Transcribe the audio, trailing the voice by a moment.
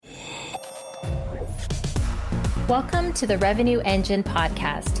Welcome to the Revenue Engine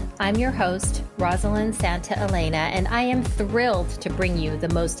podcast. I'm your host, Rosalind Santa Elena, and I am thrilled to bring you the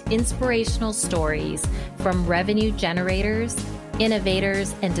most inspirational stories from revenue generators,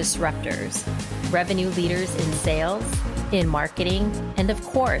 innovators, and disruptors, revenue leaders in sales, in marketing, and of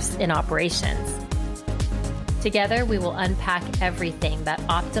course, in operations. Together, we will unpack everything that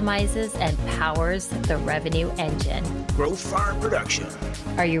optimizes and powers the revenue engine. Growth Farm Production.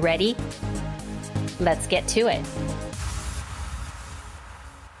 Are you ready? Let's get to it.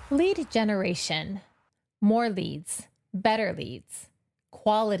 Lead generation. More leads, better leads,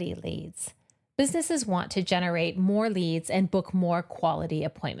 quality leads. Businesses want to generate more leads and book more quality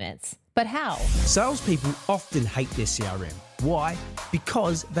appointments. But how? Salespeople often hate their CRM. Why?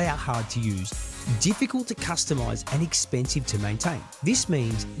 Because they are hard to use, difficult to customize, and expensive to maintain. This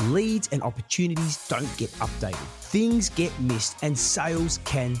means leads and opportunities don't get updated. Things get missed and sales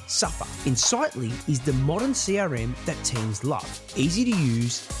can suffer. Insightly is the modern CRM that teams love. Easy to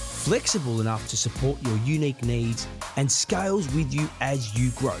use, flexible enough to support your unique needs, and scales with you as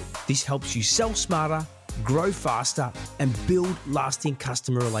you grow. This helps you sell smarter, grow faster, and build lasting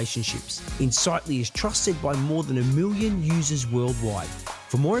customer relationships. Insightly is trusted by more than 1 million users worldwide.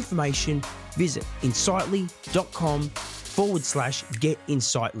 For more information, visit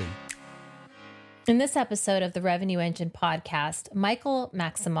insightly.com/getinsightly. In this episode of the Revenue Engine podcast, Michael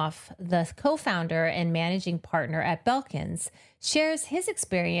Maximoff, the co-founder and managing partner at Belkins, shares his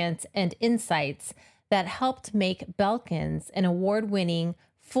experience and insights that helped make Belkins an award-winning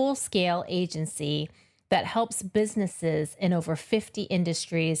full-scale agency that helps businesses in over 50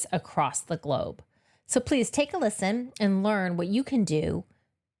 industries across the globe. So please take a listen and learn what you can do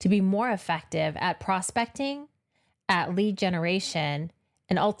to be more effective at prospecting, at lead generation,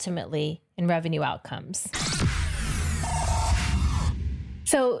 and ultimately in revenue outcomes.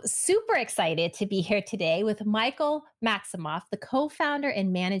 So super excited to be here today with Michael Maximoff, the co-founder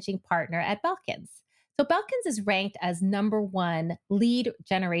and managing partner at Belkins. So Belkins is ranked as #1 lead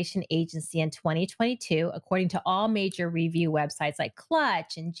generation agency in 2022, according to all major review websites like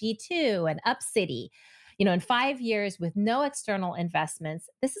Clutch and G2 and UpCity. In 5 years with no external investments,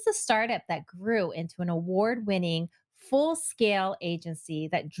 this is a startup that grew into an award-winning full-scale agency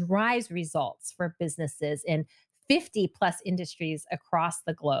that drives results for businesses in 50 plus industries across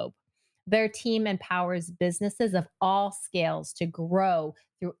the globe. Their team empowers businesses of all scales to grow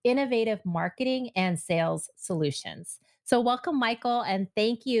through innovative marketing and sales solutions. So welcome, Michael, and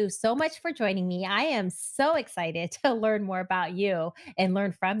thank you so much for joining me. I am so excited to learn more about you and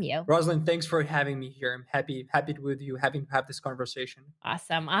learn from you. Rosalind, thanks for having me here. I'm happy with you having to have this conversation.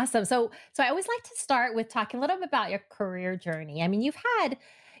 Awesome. So I always like to start with talking a little bit about your career journey. I mean, you've had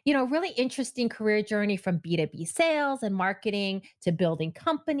really interesting career journey from B2B sales and marketing to building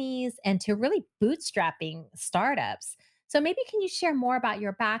companies and to really bootstrapping startups. So maybe can you share more about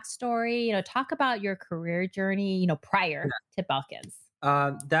your backstory, talk about your career journey, prior to Belkins?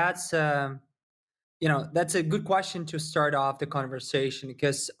 That's a good question to start off the conversation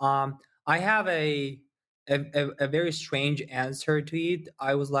because I have a very strange answer to it.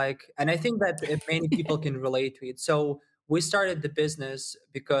 I was like, and I think that many people can relate to it. So we started the business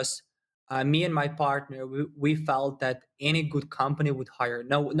because me and my partner, we felt that any good company would hire.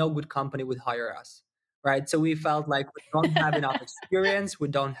 No good company would hire us, right? So we felt like we don't have enough experience, we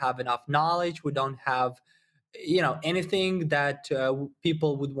don't have enough knowledge, we don't have, anything that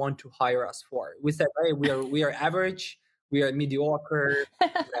people would want to hire us for. We said, hey, we are average, we are mediocre,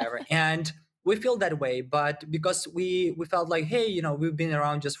 whatever, and we feel that way. But because we felt like, hey, we've been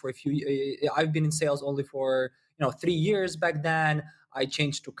around just for a few. I've been in sales only for 3 years back then. I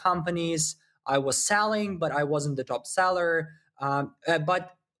changed to companies. I was selling, but I wasn't the top seller.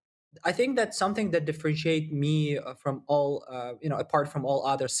 But I think that something that differentiates me from all, apart from all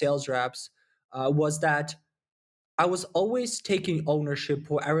other sales reps, was that I was always taking ownership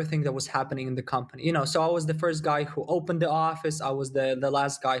for everything that was happening in the company. So I was the first guy who opened the office. I was the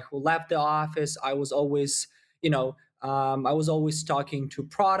last guy who left the office. I was always, I was always talking to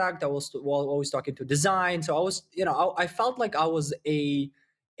product. I was always talking to design. So I was, I felt like I was a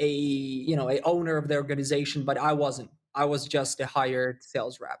owner of the organization, but I wasn't. I was just a hired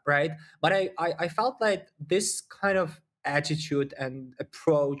sales rep, right? But I felt like this kind of attitude and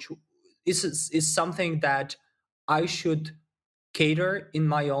approach is something that I should cater in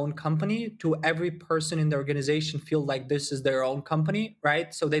my own company to every person in the organization feel like this is their own company,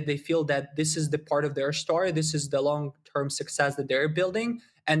 right? So that they feel that this is the part of their story. This is the long-term success that they're building,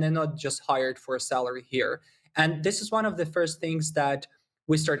 and they're not just hired for a salary here. And this is one of the first things that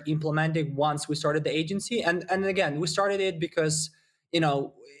we start implementing once we started the agency. And again, we started it because, you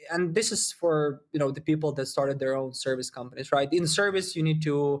know, and this is for, the people that started their own service companies, right? In service, you need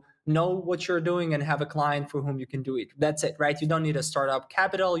to know what you're doing and have a client for whom you can do it. That's it, right? You don't need a startup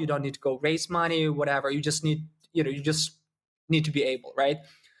capital. You don't need to go raise money, whatever. You just need, you just need to be able, right?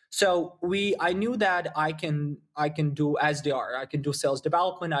 So I knew that I can do SDR, I can do sales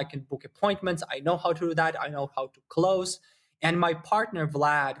development, I can book appointments. I know how to do that. I know how to close. And my partner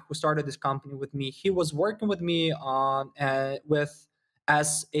Vlad, who started this company with me, he was working with me on with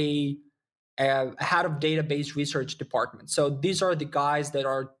as a head of database research department. So these are the guys that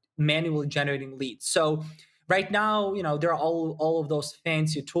are manually generating leads. So right now, there are all of those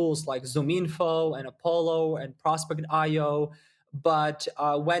fancy tools like ZoomInfo and Apollo and Prospect.io. But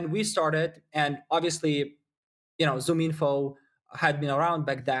when we started, and obviously, ZoomInfo had been around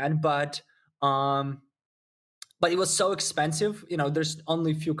back then, but it was so expensive. There's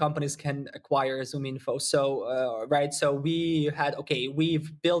only a few companies can acquire ZoomInfo. So right, so we've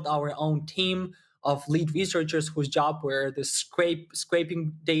built our own team of lead researchers whose job were the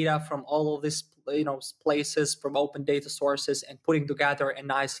scraping data from all of these places, from open data sources, and putting together a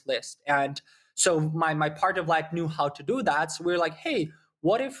nice list. And so my part of life knew how to do that. So we're like, hey,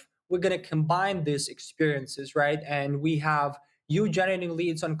 what if we're going to combine these experiences, right? And we have you generating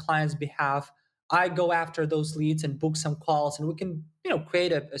leads on clients' behalf, I go after those leads and book some calls, and we can,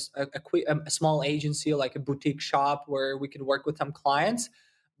 create a small agency, like a boutique shop where we can work with some clients.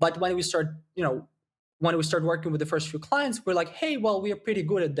 But when we start working with the first few clients, we're like, hey, well, we are pretty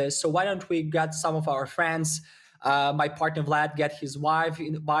good at this, so why don't we get some of our friends? My partner Vlad get his wife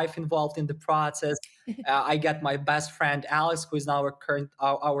involved in the process. I get my best friend Alex, who is now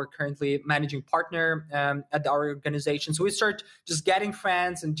our currently managing partner at our organization. So we start just getting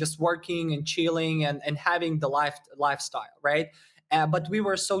friends and just working and chilling and having the lifestyle, right? But we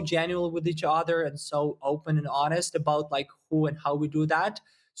were so genuine with each other and so open and honest about like who and how we do that,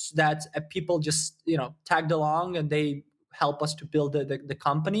 so that people just tagged along and they help us to build the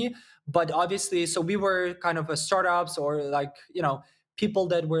company. But obviously, so we were kind of a startups, or like people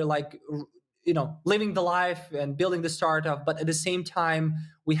that were like living the life and building the startup, but at the same time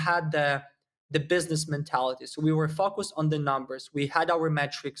we had the business mentality. So we were focused on the numbers, we had our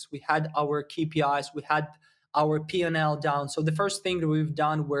metrics, we had our KPIs, we had our P&L down. So the first thing that we've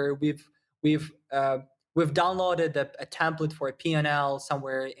done, where we've downloaded a template for a P&L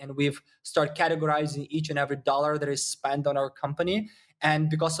somewhere, and we've started categorizing each and every dollar that is spent on our company.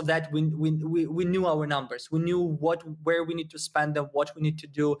 And because of that, we knew our numbers. We knew where we need to spend them, what we need to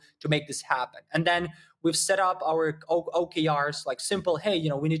do to make this happen. And then we've set up our OKRs, like simple, hey,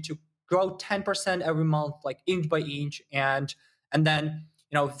 we need to grow 10% every month, like inch by inch. And then,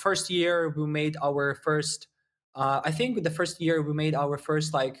 first year we made our first, I think the first year we made our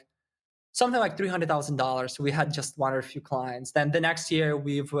first like something like $300,000. So we had just one or a few clients. Then the next year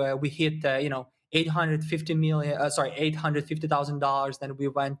we hit $850,000. Then we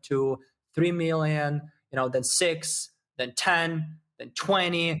went to 3 million. Then 6, then 10, then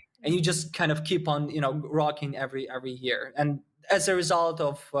 20, and you just kind of keep on rocking every year. And as a result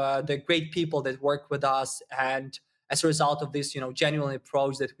of the great people that work with us, and as a result of this genuine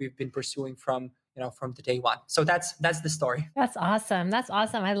approach that we've been pursuing from the day one. So that's the story. That's awesome. That's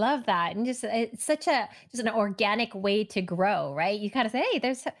awesome. I love that. And just it's such a just an organic way to grow, right? You kind of say, hey,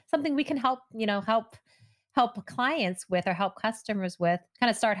 there's something we can help, help clients with, or help customers with, kind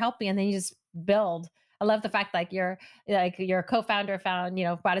of start helping, and then you just build. I love the fact your co-founder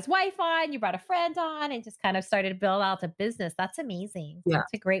brought his wife on, you brought a friend on, and just kind of started to build out a business. That's amazing. Yeah.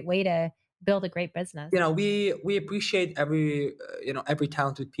 That's a great way to build a great business. We appreciate every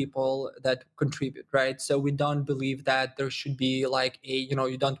talented people that contribute, right? So we don't believe that there should be like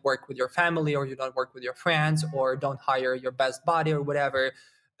you don't work with your family, or you don't work with your friends, or don't hire your best buddy or whatever.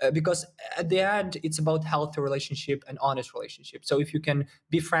 Because at the end, it's about healthy relationship and honest relationship. So if you can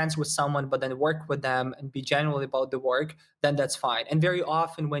be friends with someone, but then work with them and be genuine about the work, then that's fine. And very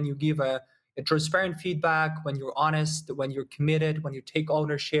often when you give a transparent feedback, when you're honest, when you're committed, when you take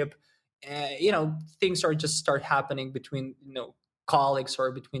ownership, things are just start happening between colleagues,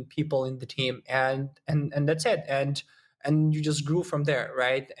 or between people in the team, and that's it. And you just grew from there,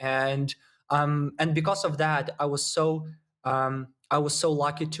 right? And because of that, I was so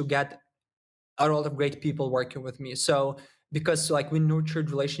lucky to get a lot of great people working with me. So because like we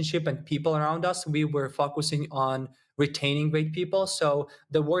nurtured relationship and people around us, we were focusing on retaining great people. So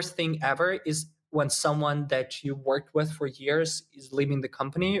the worst thing ever is when someone that you worked with for years is leaving the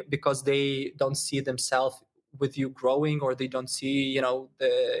company because they don't see themselves with you growing, or they don't see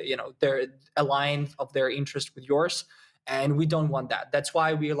their aligned of their interest with yours. And we don't want that. That's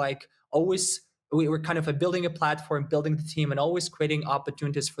why we like always we were kind of building a platform, building the team, and always creating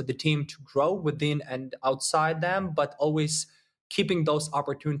opportunities for the team to grow within and outside them, but always keeping those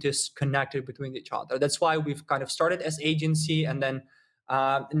opportunities connected between each other. That's why we've kind of started as agency, and then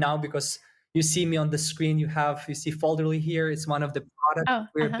now, because you see me on the screen, you see Folderly here. It's one of the products Oh,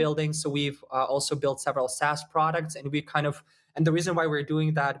 we're uh-huh. building. So we've also built several SaaS products, and we kind of, and the reason why we're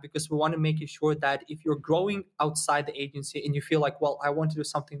doing that, because we want to make sure that if you're growing outside the agency and you feel like, well, I want to do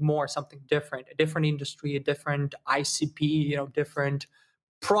something more, something different, a different industry, a different ICP, different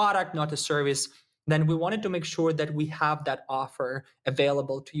product, not a service, then we wanted to make sure that we have that offer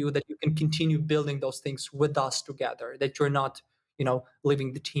available to you, that you can continue building those things with us together, that you're not,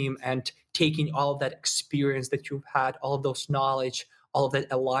 leaving the team and taking all of that experience that you've had, all of those knowledge, all of that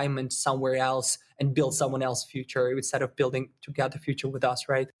alignment somewhere else and build someone else's future instead of building together future with us,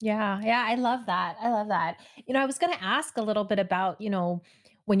 right? Yeah, yeah, I love that. I love that. I was going to ask a little bit about,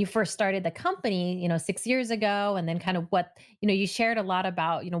 when you first started the company, 6 years ago, and then kind of what, you shared a lot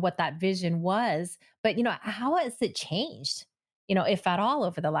about, what that vision was, but, how has it changed, if at all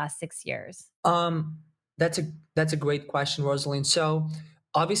over the last 6 years? Um, that's a great question, Rosalind. So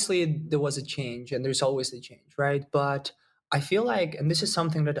obviously there was a change, and there's always a change, right? But I feel like, and this is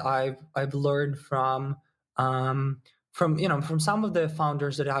something that I've learned from some of the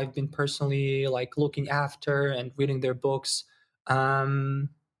founders that I've been personally like looking after and reading their books. Um,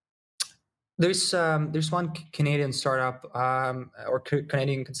 there's one Canadian startup or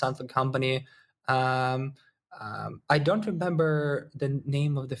Canadian consulting company. Um, I don't remember the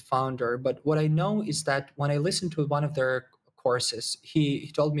name of the founder, but what I know is that when I listened to one of their courses, he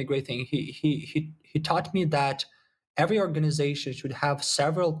told me a great thing. He taught me that every organization should have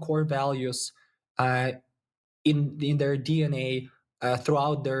several core values uh, in their DNA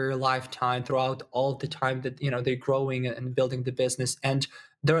throughout their lifetime, throughout all the time that they're growing and building the business. And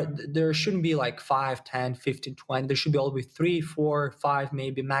there shouldn't be like 5, 10, 15, 20. There should be always 3, 4, 5,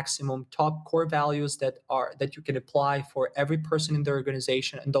 maybe maximum top core values that you can apply for every person in the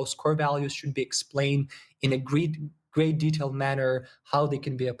organization. And those core values should be explained in a great detailed manner how they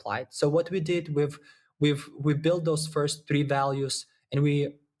can be applied. So what we did, we built those first 3 values, and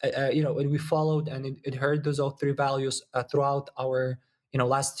and we followed and it heard those all 3 values throughout our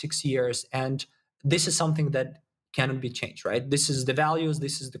last 6 years. And this is something that cannot be changed, right? This is the values,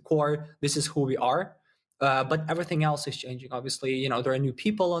 this is the core, this is who we are. But everything else is changing. Obviously, there are new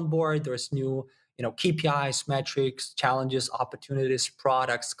people on board. There's new KPIs, metrics, challenges, opportunities,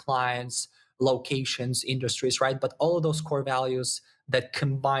 products, clients, locations, industries, right? But all of those core values that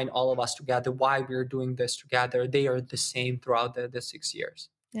combine all of us together, why we're doing this together, they are the same throughout the 6 years.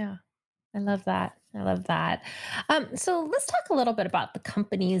 Yeah. I love that. I love that. So let's talk a little bit about the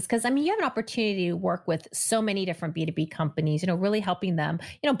companies, because you have an opportunity to work with so many different B2B companies, really helping them,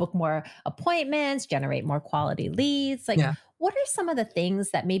 book more appointments, generate more quality leads. Like, Yeah. what are some of the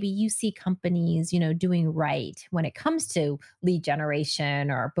things that maybe you see companies, doing right when it comes to lead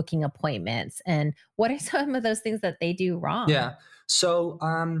generation or booking appointments? And what are some of those things that they do wrong? Yeah. So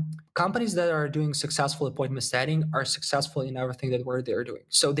companies that are doing successful appointment setting are successful in everything that they're doing.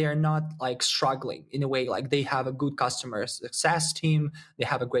 So they are not like struggling in a way. Like they have a good customer success team, they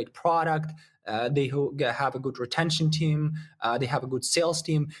have a great product, have a good retention team, they have a good sales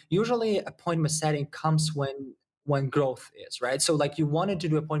team. Usually, appointment setting comes when growth is, right. So like you wanted to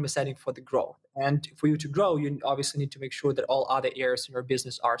do appointment setting for the growth, and for you to grow, you obviously need to make sure that all other areas in your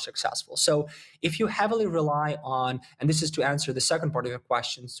business are successful. So if you heavily rely on, and this is to answer the second part of your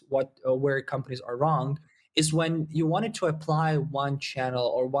questions, where companies are wrong, is when you wanted to apply one channel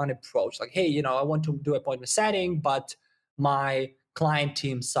or one approach, like, hey, I want to do appointment setting, but my client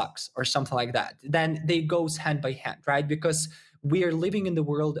team sucks or something like that, then they goes hand by hand, right? Because we are living in the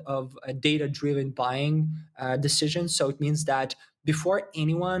world of a data-driven buying decisions. So it means that before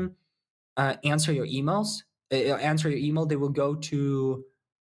anyone answer your email, they will go to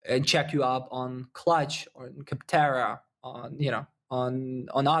and check you up on Clutch or on Capterra, on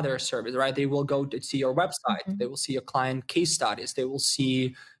other service, right? They will go to see your website, they Mhm. will see your client case studies, they will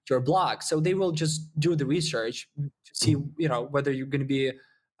see your blog. So they will just do the research to see whether you're going to be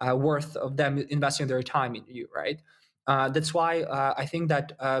worth of them investing their time in you, right? That's why I think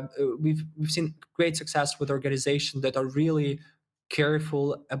that we've seen great success with organizations that are really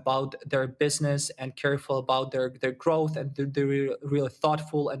careful about their business and careful about their growth, and they're really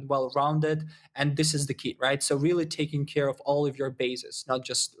thoughtful and well-rounded. And this is the key, right? So really taking care of all of your bases, not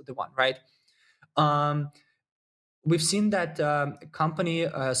just the one, right? um, we've seen that a company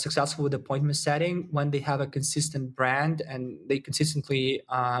successful with appointment setting when they have a consistent brand and they consistently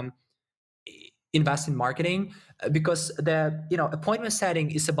invest in marketing because the appointment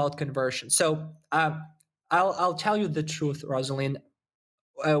setting is about conversion. So I'll tell you the truth, Rosalind.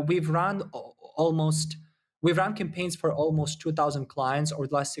 We've run almost we've run campaigns for almost 2,000 clients over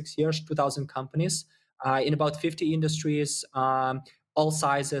the last 6 years, 2,000 companies in about 50 industries, all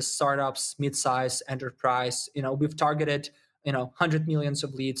sizes, startups, mid-size, enterprise. We've targeted 100 millions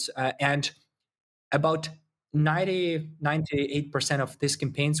of leads, and about 98% of these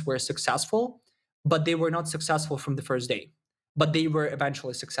campaigns were successful, but they were not successful from the first day, but they were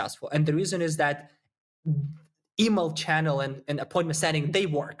eventually successful. And the reason is that email channel and appointment setting, they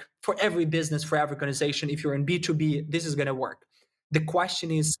work for every business, for every organization. If you're in B2B, this is going to work. The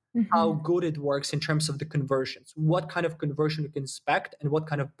question is how Mhm. good it works in terms of the conversions, what kind of conversion you can expect and what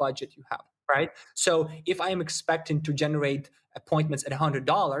kind of budget you have, right? So if I am expecting to generate appointments at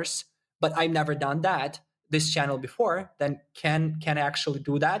 $100, but I've never done this channel before, then can I actually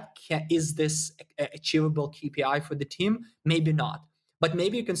do that? Is this achievable KPI for the team? Maybe not, but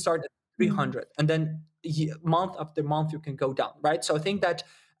maybe you can start at Mm. 300 and then month after month you can go down, right? So I think that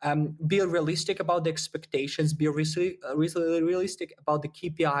be realistic about the expectations, be realistic about the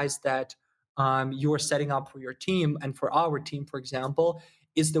KPIs that you are setting up for your team and for our team, for example,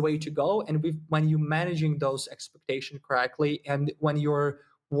 is the way to go. And when you're managing those expectations correctly, and when you're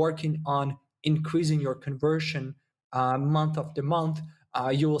working on increasing your conversion month after month,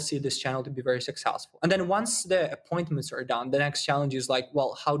 you will see this channel to be very successful. And then once the appointments are done, the next challenge is like,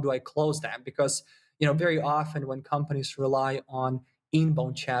 well, how do I close them? Because very often when companies rely on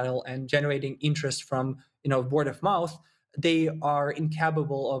inbound channel and generating interest from word of mouth, they are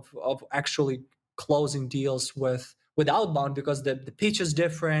incapable of actually closing deals with outbound because the pitch is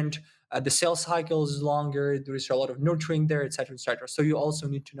different, the sales cycle is longer, there is a lot of nurturing there, et cetera, et cetera. So you also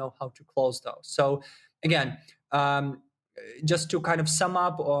need to know how to close those. So again, just to kind of sum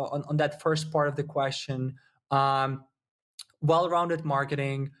up on that first part of the question, well-rounded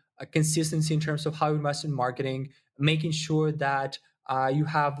marketing, consistency in terms of how you invest in marketing, making sure that you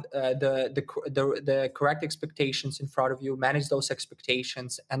have the correct expectations in front of you, manage those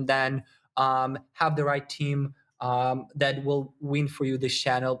expectations, and then have the right team that will win for you this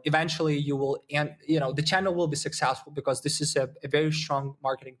channel. Eventually, you will, and the channel will be successful because this is a very strong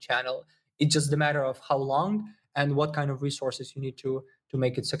marketing channel. It's just a matter of how long and what kind of resources you need to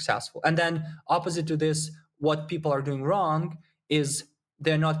make it successful. And then opposite to this, what people are doing wrong is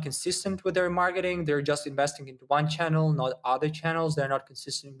they're not consistent with their marketing. They're just investing into one channel, not other channels. They're not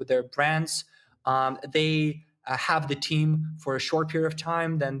consistent with their brands. They have the team for a short period of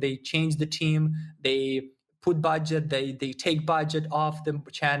time, then they change the team. They put budget, they take budget off the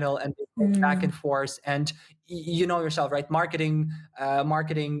channel, and they go back Mm. and forth. And you know yourself, right? Marketing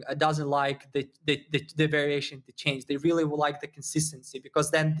doesn't like the variation, the change. They really would like the consistency,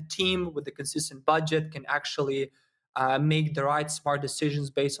 because then the team with the consistent budget can actually make the right smart decisions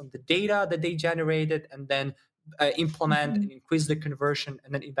based on the data that they generated, and then implement Mhm. and increase the conversion,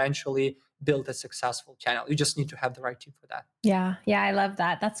 and then eventually build a successful channel. You just need to have the right team for that. Yeah, yeah, I love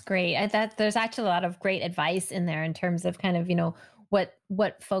that. That's great. That there's actually a lot of great advice in there in terms of kind of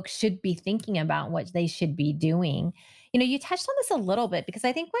what folks should be thinking about, what they should be doing. You touched on this a little bit because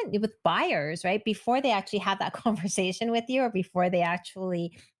I think when with buyers, right, before they actually have that conversation with you or before they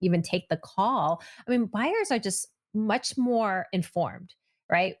actually even take the call, I mean, buyers are just much more informed.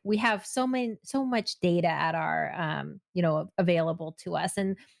 Right. We have so much data at our, available to us.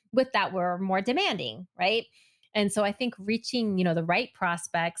 And with that, we're more demanding. Right. And so I think reaching, the right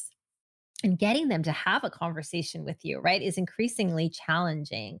prospects and getting them to have a conversation with you, right, is increasingly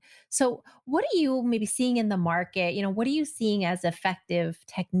challenging. So, what are you maybe seeing in the market? What are you seeing as effective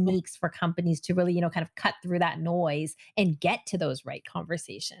techniques for companies to really, kind of cut through that noise and get to those right Yeah,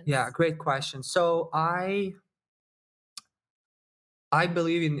 conversations? great question. So I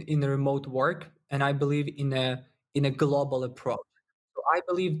believe in the remote work, and I believe in a global approach. So I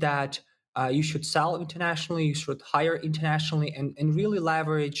believe that you should sell internationally, you should hire internationally, and really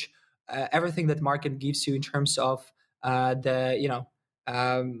leverage everything that market gives you in terms of the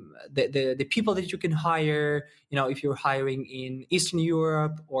people that you can hire. If you're hiring in Eastern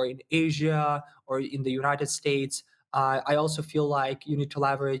Europe or in Asia or in the United States, I also feel like you need to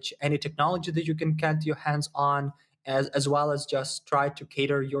leverage any technology that you can get your hands on, as well as just try to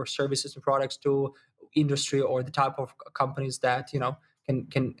cater your services and products to industry or the type of companies that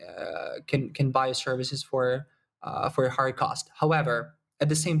can buy services for a higher cost. However, at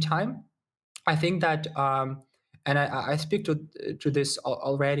the same time, I think that, and I speak to this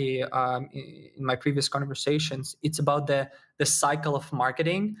already in my previous conversations. It's about the cycle of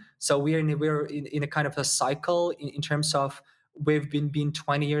marketing. So we're in a kind of a cycle in terms of we've been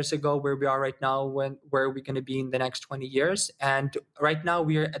 20 years ago, where we are right now, where we're going to be in the next 20 years. And right now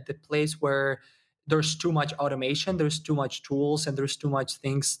we're at the place where there's too much automation, there's too much tools, and there's too much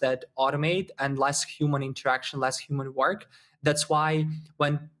things that automate, and less human interaction, less human work. That's why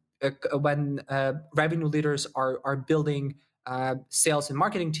when revenue leaders are building sales and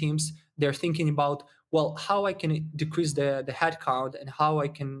marketing teams, they're thinking about, well, how I can decrease the headcount, and how I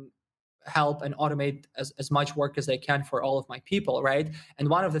can help and automate as much work as I can for all of my people, right? And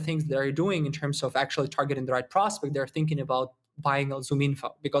one of the things they're doing in terms of actually targeting the right prospect, they're thinking about buying a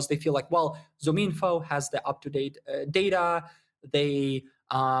ZoomInfo, because they feel like, well, ZoomInfo has the up-to-date data. They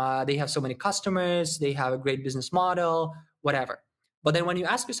have so many customers. They have a great business model, whatever. But then when you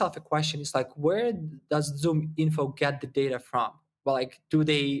ask yourself a question, it's like, where does ZoomInfo get the data from? Well, like,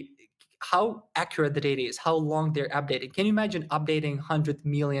 how accurate the data is, how long they're updating. Can you imagine updating 100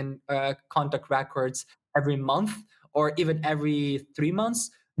 million contact records every month, or even every 3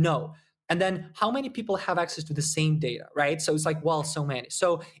 months? No. And then how many people have access to the same data, right? So it's like, well, so many.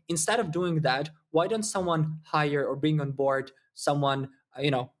 So instead of doing that, why don't someone hire or bring on board someone,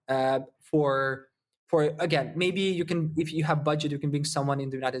 for again, maybe you can, if you have budget, you can bring someone in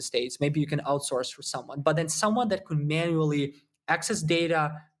the United States. Maybe you can outsource for someone, but then someone that can manually access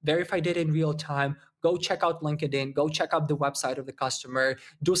data, verify data in real time, go check out LinkedIn, go check out the website of the customer,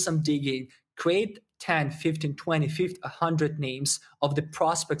 do some digging, create 10, 15, 20, 50, 100 names of the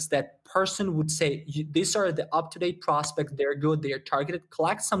prospects that person would say, these are the up-to-date prospects, they're good, they're targeted.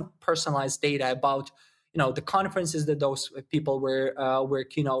 Collect some personalized data about the conferences that those people were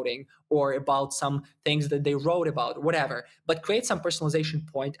keynoting, or about some things that they wrote about, whatever. But create some personalization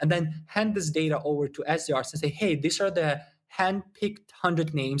point, and then hand this data over to SDRs and say, hey, these are the hand-picked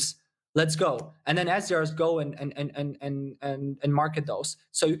 100 names. Let's go. And then SDRs go and market those.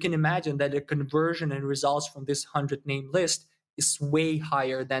 So you can imagine that the conversion and results from this 100 name list is way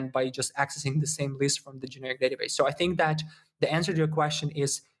higher than by just accessing the same list from the generic database. So I think that the answer to your question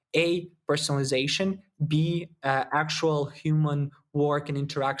is A, personalization, B, actual human work and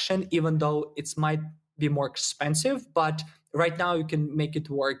interaction, even though it might be more expensive, but right now you can make it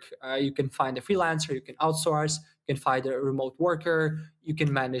work. You can find a freelancer, you can outsource, you can find a remote worker, you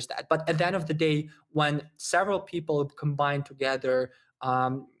can manage that. But at the end of the day, when several people combine together,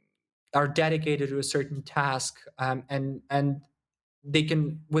 are dedicated to a certain task, and they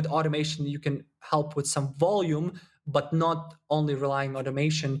can, with automation, you can help with some volume, but not only relying on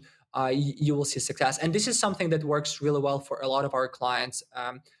automation, you will see success. And this is something that works really well for a lot of our clients.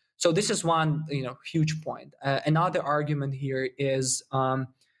 So this is one huge point. Another argument here is the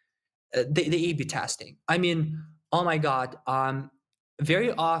A/B testing. I mean, oh my God,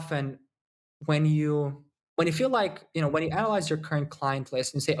 very often when you feel like, when you analyze your current client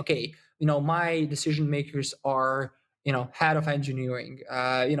list and say, okay, my decision makers are, head of engineering,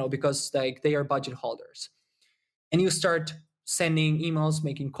 because like they are budget holders, and you start sending emails,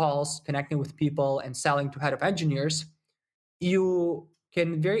 making calls, connecting with people, and selling to head of engineers, you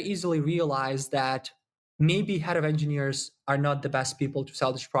can very easily realize that maybe head of engineers are not the best people to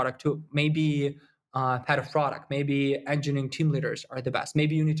sell this product to. Maybe head of product, maybe engineering team leaders are the best.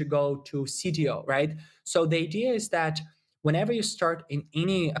 Maybe you need to go to CTO, right? So the idea is that whenever you start in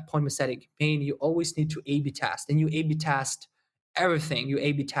any appointment setting campaign, you always need to A/B test, and you A/B test everything. You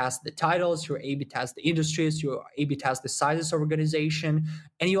A/B test the titles, you A/B test the industries, you A/B test the sizes of organization,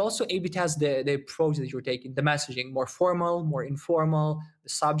 and you also A/B test the approach that you're taking, the messaging, more formal, more informal, the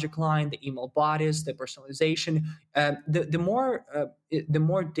subject line, the email bodies, the personalization. The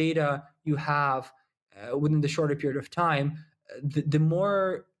more data you have within the shorter period of time, the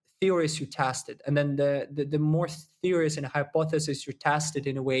more theories you tested, and then the more theories and hypotheses you tested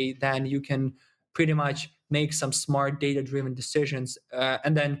in a way, then you can pretty much make some smart data-driven decisions.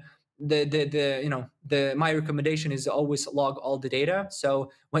 And then my recommendation is always log all the data.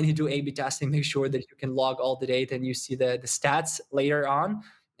 So when you do A/B testing, make sure that you can log all the data and you see the stats later on,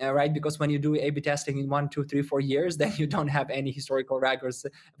 right? Because when you do A/B testing in 1, 2, 3, 4 years, then you don't have any historical records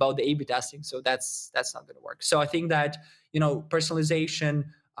about the A/B testing. So that's not going to work. So I think that personalization,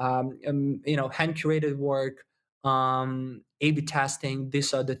 hand curated work, A/B testing,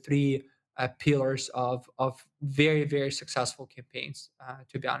 these are the three pillars of very, very successful campaigns,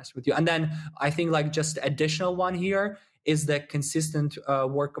 to be honest with you. And then I think like just additional one here is the consistent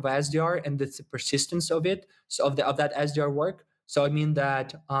work of SDR, and the persistence of it, so of that SDR work. So I mean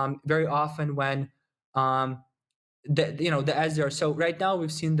that very often when the SDR. So right now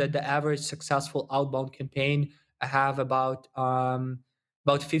we've seen that the average successful outbound campaign have about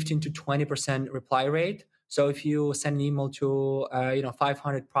 15 to 20% reply rate. So if you send an email to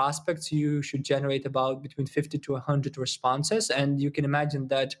 500 prospects, you should generate about between 50 to 100 responses, and you can imagine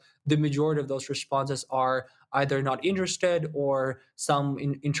that the majority of those responses are either not interested or some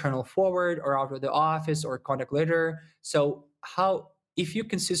internal forward or out of the office or contact later. So how if you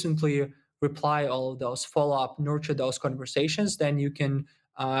consistently reply all of those, follow up, nurture those conversations, then you can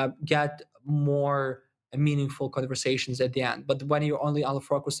get more meaningful conversations at the end. But when you're only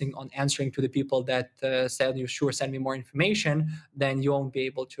focusing on answering to the people that said you sure send me more information, then you won't be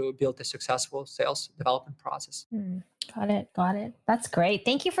able to build a successful sales development process. Mm, got it. Got it. That's great.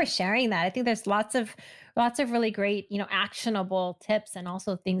 Thank you for sharing that. I think there's lots of really great, actionable tips and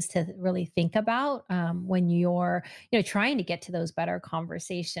also things to really think about when you're, trying to get to those better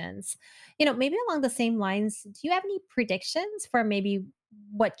conversations. Maybe along the same lines, do you have any predictions for maybe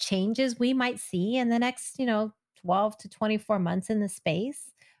what changes we might see in the next, 12 to 24 months in the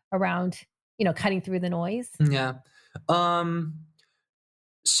space around, cutting through the noise? Yeah. Um,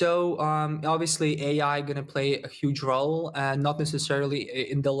 Obviously, AI going to play a huge role, and not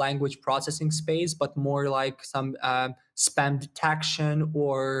necessarily in the language processing space, but more like some spam detection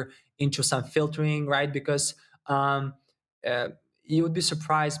or into some filtering, right? Because uh, you would be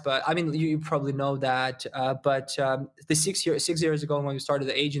surprised, but I mean, you probably know that. But the 6 years ago when we started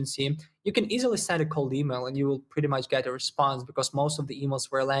the agency, you can easily send a cold email and you will pretty much get a response because most of the emails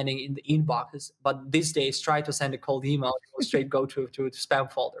were landing in the inboxes. But these days, try to send a cold email, it will straight go to the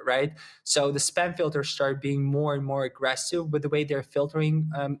spam folder, right? So the spam filters start being more and more aggressive with the way they're filtering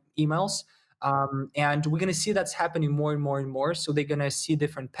emails. And we're going to see that's happening more and more and more. So they're going to see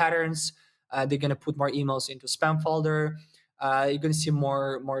different patterns. They're going to put more emails into spam folder. You're going to see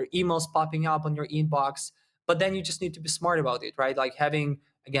more emails popping up on your inbox. But then you just need to be smart about it, right? Like having,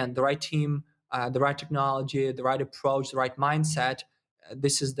 again, the right team, the right technology, the right approach, the right mindset.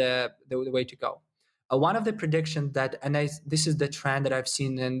 This is the way to go. One of the predictions that, this is the trend that I've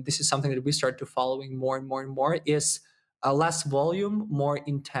seen, and this is something that we start to following more and more and more, is less volume, more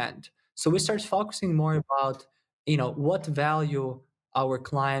intent. So we start focusing more about, what value our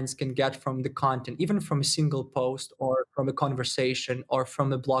clients can get from the content, even from a single post or from a conversation or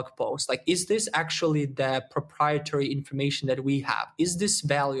from a blog post. Like, is this actually the proprietary information that we have? Is this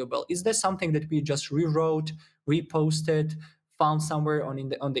valuable? Is this something that we just rewrote, reposted, found somewhere on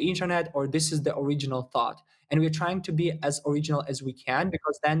the internet, or this is the original thought? And we're trying to be as original as we can,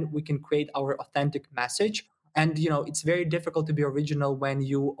 because then we can create our authentic message. And it's very difficult to be original when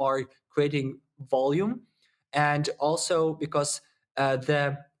you are creating volume, and also because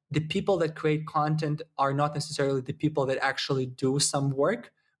the people that create content are not necessarily the people that actually do some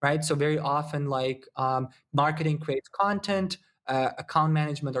work, right? So very often, like marketing creates content, account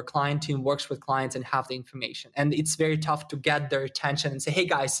management or client team works with clients and have the information, and it's very tough to get their attention and say, hey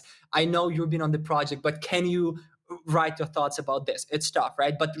guys, I know you've been on the project, but can you write your thoughts about this? It's tough,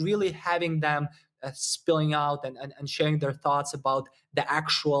 right? But really having them spilling out and sharing their thoughts about the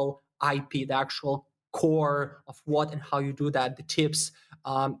actual IP, the actual core of what and how you do that, the tips,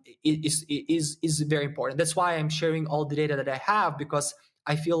 is very important. That's why I'm sharing all the data that I have, because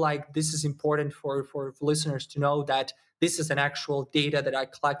I feel like this is important for listeners to know that this is an actual data that I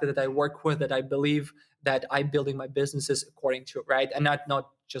collected, that I work with, that I believe that I'm building my businesses according to, right? And not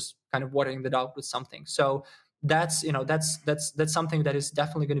just kind of watering the dog with something. So that's that's something that is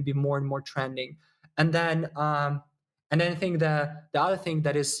definitely going to be more and more trending. And then I think the other thing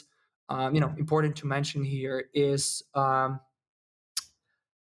that is important to mention here is I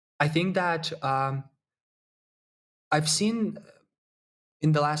think that I've seen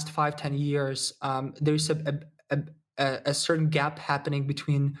in the last 5-10 years there's a certain gap happening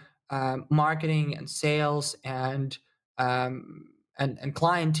between marketing and sales and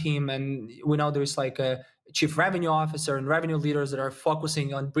client team, and we know there's like a chief revenue officer and revenue leaders that are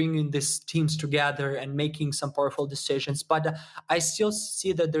focusing on bringing these teams together and making some powerful decisions. But I still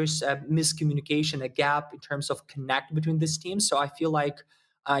see that there's a miscommunication, a gap in terms of connect between these teams. So I feel like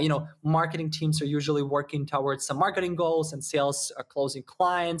marketing teams are usually working towards some marketing goals, and sales are closing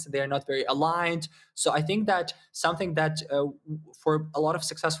clients. They are not very aligned. So I think that something that for a lot of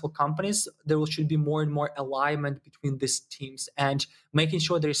successful companies, there should be more and more alignment between these teams, and making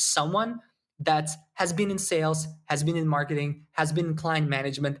sure there is someone that has been in sales, has been in marketing, has been in client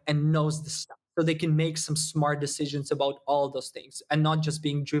management, and knows this stuff. So they can make some smart decisions about all those things, and not just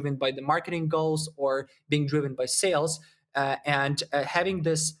being driven by the marketing goals or being driven by sales. And having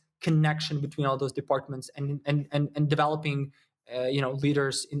this connection between all those departments, and developing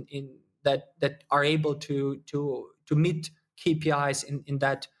leaders in that are able to meet KPIs in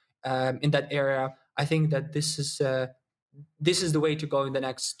that area. I think that this is the way to go in the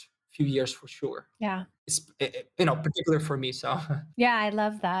next few years for sure. Yeah. Particular for me. So Yeah, I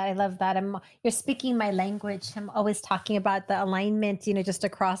love that. I love that. You're speaking my language. I'm always talking about the alignment, just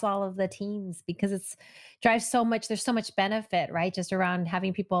across all of the teams because it's drives so much. There's so much benefit, right? Just around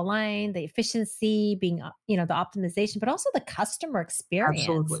having people aligned, the efficiency, being, the optimization, but also the customer experience,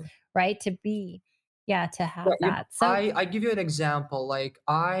 absolutely. right? Yeah, to Yeah, have that. So, I give you an example. Like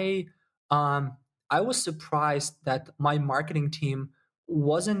I was surprised that my marketing team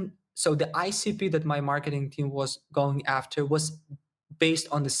wasn't so the ICP that my marketing team was going after was based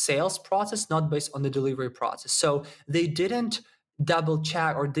on the sales process, not based on the delivery process. So they didn't double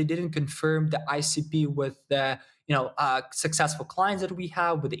check or they didn't confirm the ICP with the successful clients that we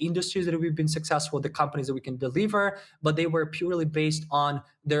have, with the industries that we've been successful, the companies that we can deliver, but they were purely based on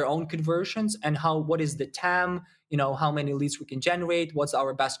their own conversions and what is the TAM, how many leads we can generate, what's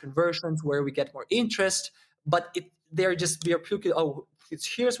our best conversions, where we get more interest. But they're purely, oh,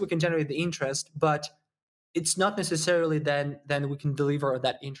 it's here's we can generate the interest, but it's not necessarily then we can deliver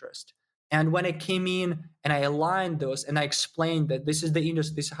that interest. And when I came in and I aligned those and I explained that this is the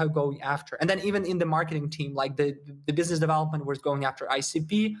industry, this is how going after, and then even in the marketing team, like the business development was going after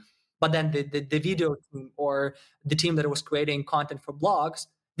ICP, but then the video team or the team that was creating content for blogs,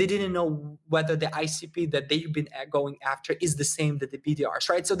 they didn't know whether the ICP that they've been going after is the same that the BDRs,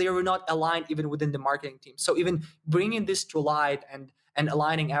 right? So they were not aligned even within the marketing team. So even bringing this to light and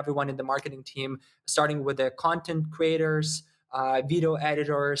aligning everyone in the marketing team, starting with the content creators, video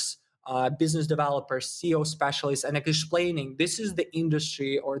editors, business developers, SEO specialists, and like explaining this is the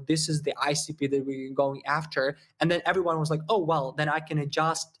industry or this is the ICP that we're going after. And then everyone was like, oh, well, then I can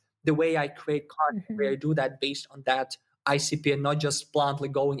adjust the way I create content, the way mhm. I do that based on that ICP and not just bluntly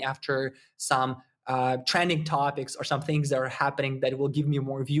going after some trending topics or some things that are happening that will give me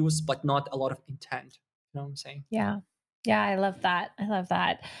more views, but not a lot of intent. You know what I'm saying? Yeah. Yeah, I love that. I love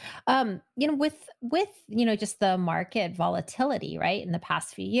that. With just the market volatility, right? In the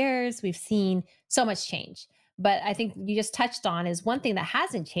past few years, we've seen so much change. But I think you just touched on is one thing that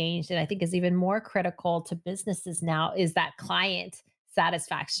hasn't changed, and I think is even more critical to businesses now is that client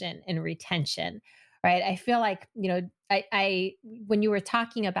satisfaction and retention. Right. I feel like, I when you were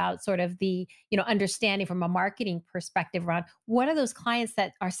talking about sort of the, understanding from a marketing perspective around what are those clients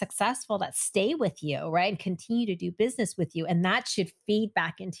that are successful that stay with you, right? And continue to do business with you. And that should feed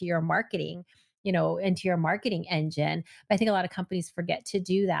back into your marketing, into your marketing engine. But I think a lot of companies forget to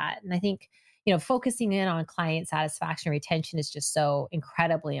do that. And I think, focusing in on client satisfaction retention is just so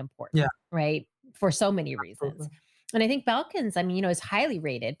incredibly Yeah, important, right? For so many reasons. absolutely. And I think Belkins, I mean, is highly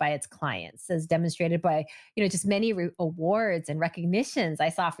rated by its clients, as demonstrated by, just many awards and recognitions I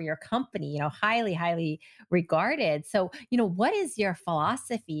saw for your company, highly, highly regarded. So, what is your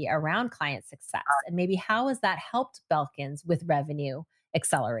philosophy around client success? And maybe how has that helped Belkins with revenue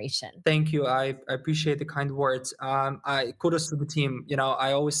acceleration? Thank you. I appreciate the kind words. I kudos to the team.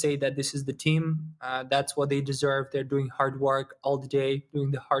 I always say that this is the team. That's what they deserve. They're doing hard work all the day,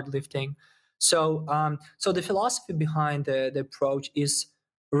 doing the hard lifting. So the philosophy behind the approach is,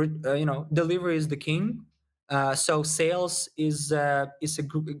 delivery is the king. So sales is a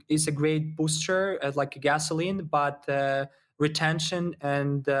great booster, like a gasoline, but retention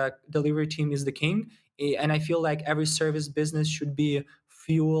and delivery team is the king. And I feel like every service business should be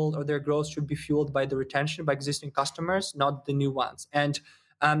fueled, or their growth should be fueled by the retention by existing customers, not the new ones. And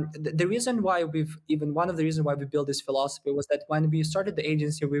the reason why one of the reasons why we built this philosophy was that when we started the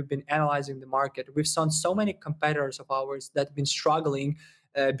agency, we've been analyzing the market. We've seen so many competitors of ours that have been struggling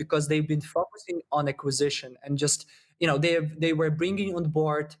because they've been focusing on acquisition and just, they were bringing on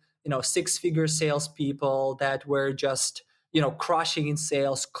board, six-figure salespeople that were just, crushing in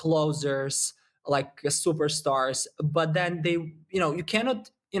sales, closers, like superstars. But then you cannot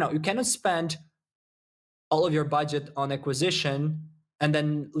spend all of your budget on acquisition and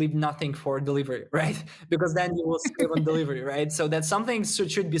then leave nothing for delivery, right? Because then you will save on delivery, right? So that something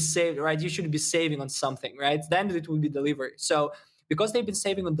should be saved, right? You should be saving on something, right? Then it will be delivery. So because they've been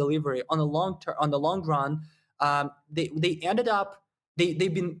saving on delivery on the long term, on the long run, they ended up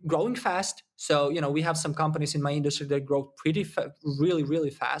they've been growing fast. So we have some companies in my industry that grow really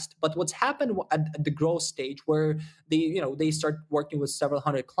really fast. But what's happened at the growth stage, where they start working with several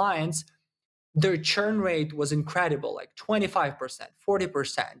hundred clients, their churn rate was incredible, like 25%,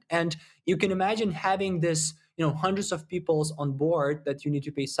 40%. And you can imagine having this, hundreds of peoples on board that you need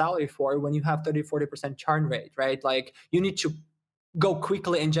to pay salary for when you have 30, 40% churn rate, right? Like you need to go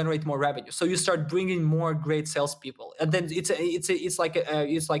quickly and generate more revenue. So you start bringing more great salespeople, and then it's like a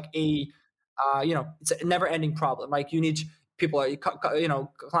it's a never ending problem. Like you need people are,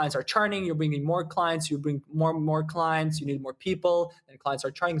 clients are churning, you're bringing more clients, you bring more clients, you need more people, and clients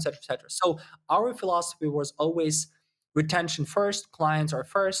are churning, etc., etc. So our philosophy was always retention first, clients are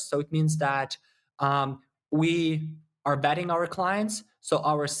first. So it means that we are vetting our clients. So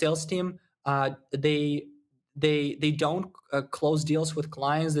our sales team, they don't close deals with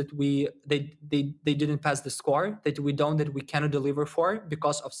clients that they didn't pass the score, that we cannot deliver for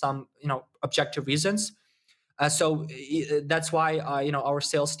because of some objective reasons. That's why our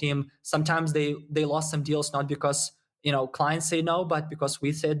sales team, sometimes they lost some deals, not because clients say no, but because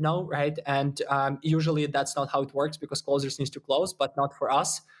we said no, right? And usually that's not how it works, because closers needs to close, but not for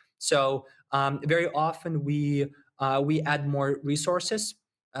us. So very often we add more resources.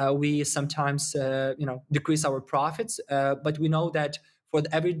 We sometimes decrease our profits, but we know that for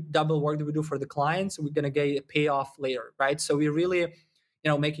every double work that we do for the clients, we're going to get a payoff later, right? So we really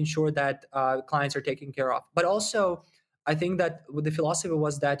making sure that clients are taken care of. But also, I think that with the philosophy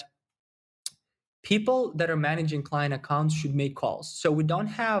was that people that are managing client accounts should make calls. So we don't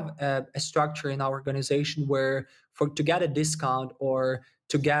have a structure in our organization where to get a discount or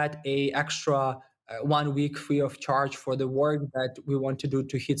to get a extra 1 week free of charge for the work that we want to do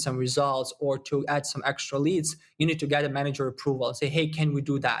to hit some results or to add some extra leads, you need to get a manager approval and say, hey, can we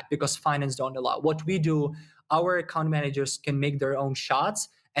do that? Because finance don't allow. What we do, our account managers can make their own shots.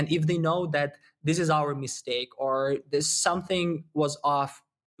 And if they know that this is our mistake or this something was off,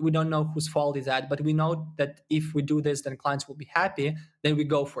 we don't know whose fault is that, but we know that if we do this, then clients will be happy, then we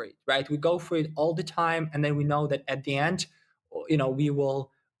go for it, right? We go for it all the time. And then we know that at the end, we will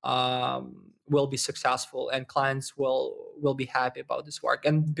be successful and clients will be happy about this work.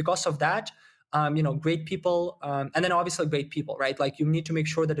 And because of that, great people, and then obviously great people, right? Like you need to make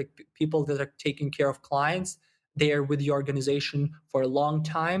sure that the people that are taking care of clients, they are with the organization for a long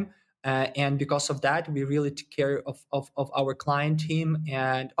time. And because of that, we really take care of our client team.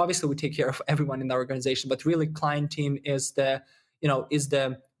 And obviously we take care of everyone in the organization, but really client team is the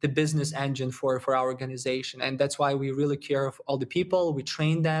business engine for our organization. And that's why we really care of all the people. We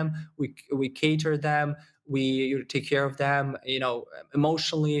train them, we cater them, we take care of them,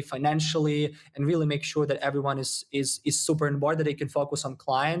 emotionally, financially, and really make sure that everyone is super on board, that they can focus on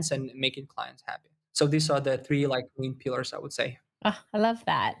clients and making clients happy. So these are the three main pillars, I would say. Oh, I love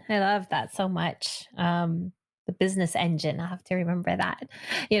that. I love that so much. The business engine. I have to remember that.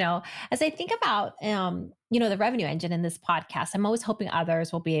 As I think about, the revenue engine in this podcast, I'm always hoping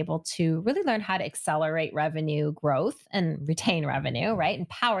others will be able to really learn how to accelerate revenue growth and retain revenue, right? And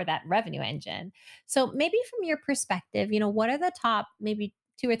power that revenue engine. So maybe from your perspective, what are the top maybe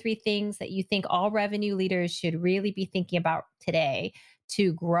 2 or 3 things that you think all revenue leaders should really be thinking about today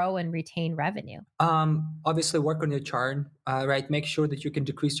to grow and retain revenue? Obviously work on your churn, right? Make sure that you can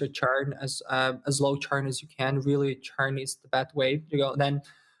decrease your churn as low churn as you can. Really, churn is the bad way to go. Then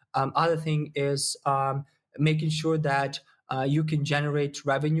other thing is making sure that you can generate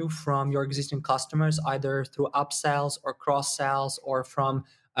revenue from your existing customers, either through upsells or cross sells or from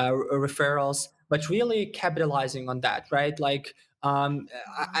referrals, but really capitalizing on that, right? Like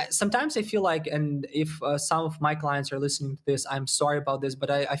sometimes I feel like, and if some of my clients are listening to this, I'm sorry about this,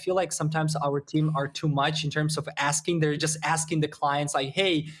 but I feel like sometimes our team are too much in terms of asking. They're just asking the clients like,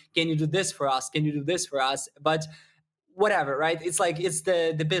 hey, can you do this for us? Can you do this for us? But whatever, right? It's like, it's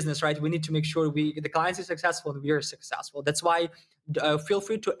the business, right? We need to make sure the clients are successful and we are successful. That's why feel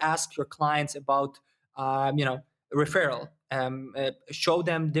free to ask your clients about, referral. Show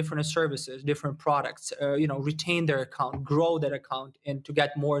them different services, different products, retain their account, grow that account, and to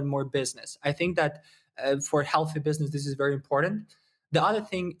get more and more business. I think that for healthy business, this is very important. The other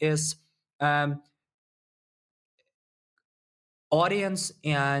thing is audience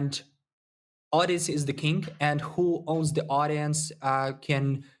is the king, and who owns the audience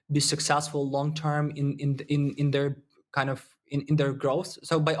can be successful long term in their kind of in their growth.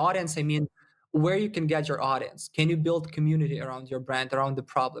 So by audience, I mean where you can get your audience. Can you build community around your brand, around the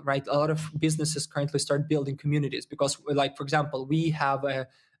problem, right? A lot of businesses currently start building communities because, like, for example, we have a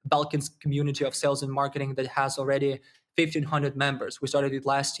Belkins community of sales and marketing that has already 1,500 members. We started it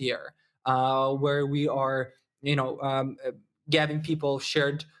last year, where we are, giving people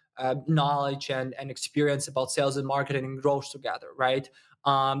shared knowledge and experience about sales and marketing and growth together, right?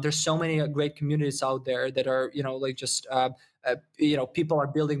 There's so many great communities out there that are, people are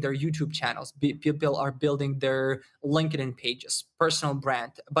building their YouTube channels. People are building their LinkedIn pages, personal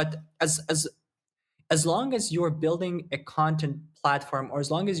brand. But as long as you're building a content platform, or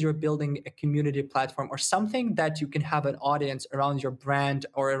as long as you're building a community platform, or something that you can have an audience around your brand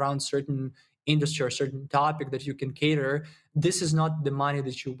or around certain industry or certain topic that you can cater, this is not the money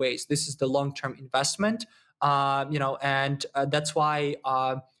that you waste. This is the long-term investment. And that's why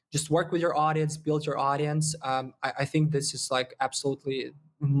just work with your audience, build your audience. I think this is like absolutely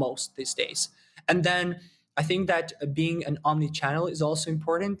most these days. And then I think that being an omni-channel is also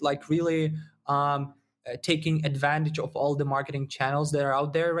important, like really taking advantage of all the marketing channels that are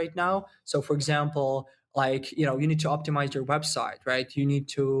out there right now. So for example, like, you need to optimize your website, right? You need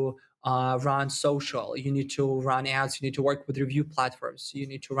to run social, you need to run ads, you need to work with review platforms, you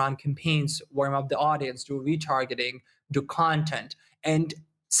need to run campaigns, warm up the audience, do retargeting, do content. And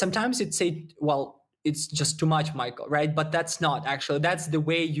sometimes it's say, well, it's just too much, Michael, right? But that's not actually, that's the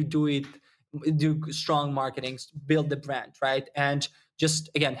way you do it, do strong marketing, build the brand, right? And just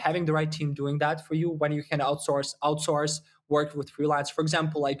again, having the right team doing that for you, when you can outsource, work with freelance. For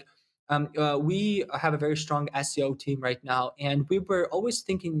example, like we have a very strong SEO team right now, and we were always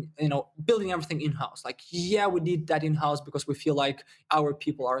thinking, building everything in house. Like, yeah, we need that in house because we feel like our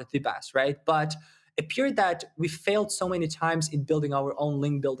people are the best, right? But appeared that we failed so many times in building our own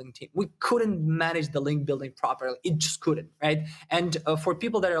link building team. We couldn't manage the link building properly. It just couldn't, right? And for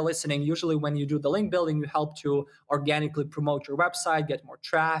people that are listening, usually when you do the link building, you help to organically promote your website, get more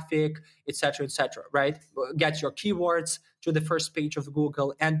traffic, etc., right? Get your keywords to the first page of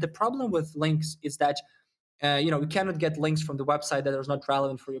Google. And the problem with links is that you cannot get links from the website that are not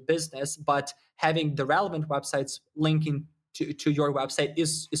relevant for your business, but having the relevant websites linking to your website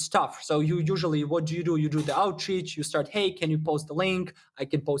is tough. So you usually, what do? You do the outreach, you start, hey, can you post the link? I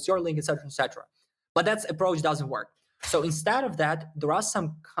can post your link, etc., etc. But that approach doesn't work. So instead of that, there are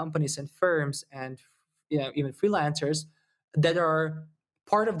some companies and firms and even freelancers that are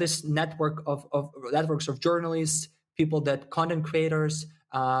part of this network of networks of journalists, people that content creators,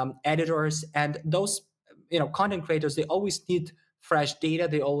 editors, and those content creators, they always need fresh data,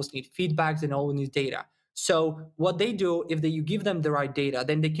 they always need feedback, they always need data. So what they do, if you give them the right data,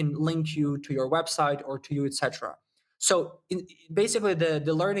 then they can link you to your website or to you, etc. So basically,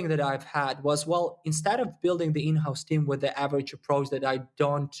 the learning that I've had was, well, instead of building the in-house team with the average approach that I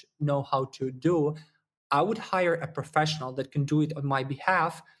don't know how to do, I would hire a professional that can do it on my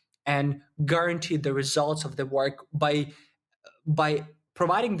behalf and guarantee the results of the work by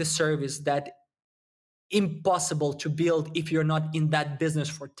providing the service that impossible to build if you're not in that business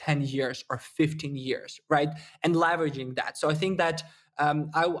for 10 years or 15 years, right? And leveraging that. So I think that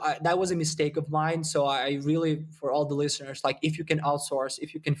that was a mistake of mine. So I really, for all the listeners, like, if you can outsource,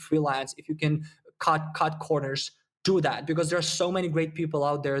 if you can freelance, if you can cut corners, do that, because there are so many great people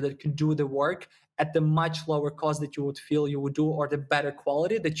out there that can do the work at the much lower cost that you would feel you would do, or the better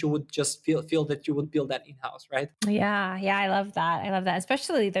quality that you would just feel that you would build that in-house, right? Yeah, yeah, I love that. I love that.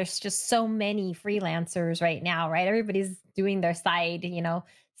 Especially there's just so many freelancers right now, right? Everybody's doing their side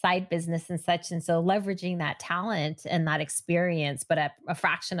business and such. And so leveraging that talent and that experience, but at a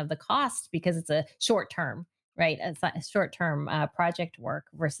fraction of the cost because it's a short term, right? It's a short term project work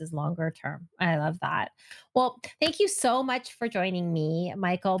versus longer term. I love that. Well, thank you so much for joining me,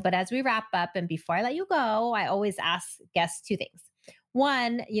 Michael. But as we wrap up and before I let you go, I always ask guests two things.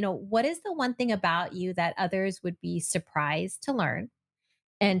 One, what is the one thing about you that others would be surprised to learn?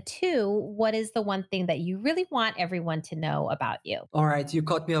 And two, what is the one thing that you really want everyone to know about you? All right, you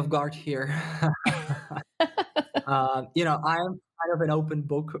caught me off guard here. I am kind of an open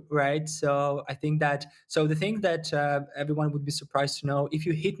book, right? So I think that, so the thing that everyone would be surprised to know, if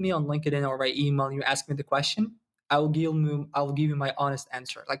you hit me on LinkedIn or by email and you ask me the question, I will give you my honest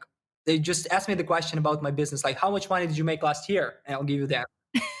answer. Like, they just ask me the question about my business, like, how much money did you make last year? And I'll give you that.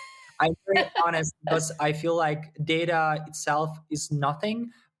 I'm very honest because I feel like data itself is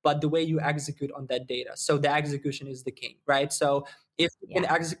nothing but the way you execute on that data. So the execution is the king, right? So if you can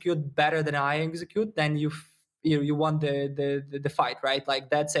Yeah. execute better than I execute, then you won the fight, right?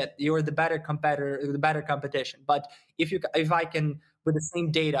 Like, that's it. You're the better competitor, the better competition. But if I can, with the same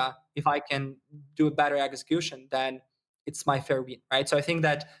data, if I can do a better execution, then it's my fair win, right? So I think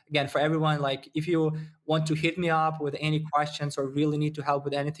that, again, for everyone, like, if you want to hit me up with any questions or really need to help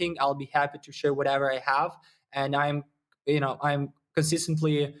with anything, I'll be happy to share whatever I have. And I'm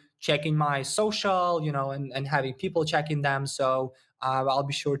consistently checking my social, and having people checking them. So I'll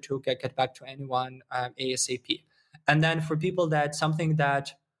be sure to get back to anyone ASAP. And then for people that something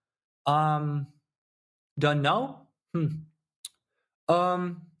that um, don't know,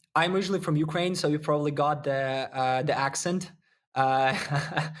 I'm originally from Ukraine, so you probably got the accent. Uh,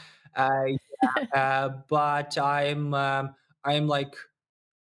 uh, but I'm like,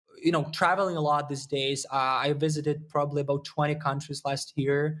 traveling a lot these days. I visited probably about 20 countries last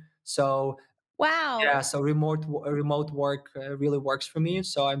year. So yeah, Wow. so remote work really works for me.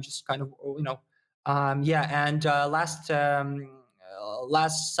 So I'm just kind of, yeah. And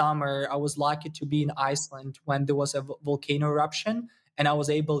last summer, I was lucky to be in Iceland when there was a volcano eruption, and I was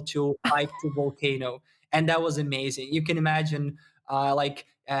able to hike the volcano, and that was amazing. You can imagine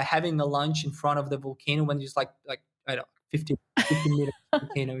having a lunch in front of the volcano when there's like I don't know 15 meters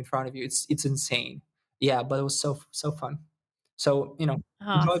volcano in front of you. It's insane. Yeah, but it was so fun. So enjoy the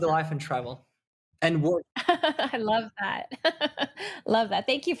Awesome. life and travel and work. I love that. Love that.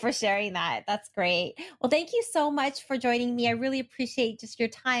 Thank you for sharing that. That's great. Well, thank you so much for joining me. I really appreciate just your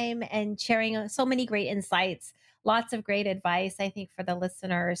time and sharing so many great insights. Lots of great advice, I think, for the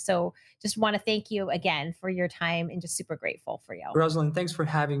listeners. So just want to thank you again for your time and just super grateful for you. Rosalind, thanks for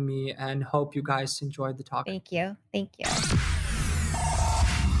having me, and hope you guys enjoyed the talk. Thank you. Thank you.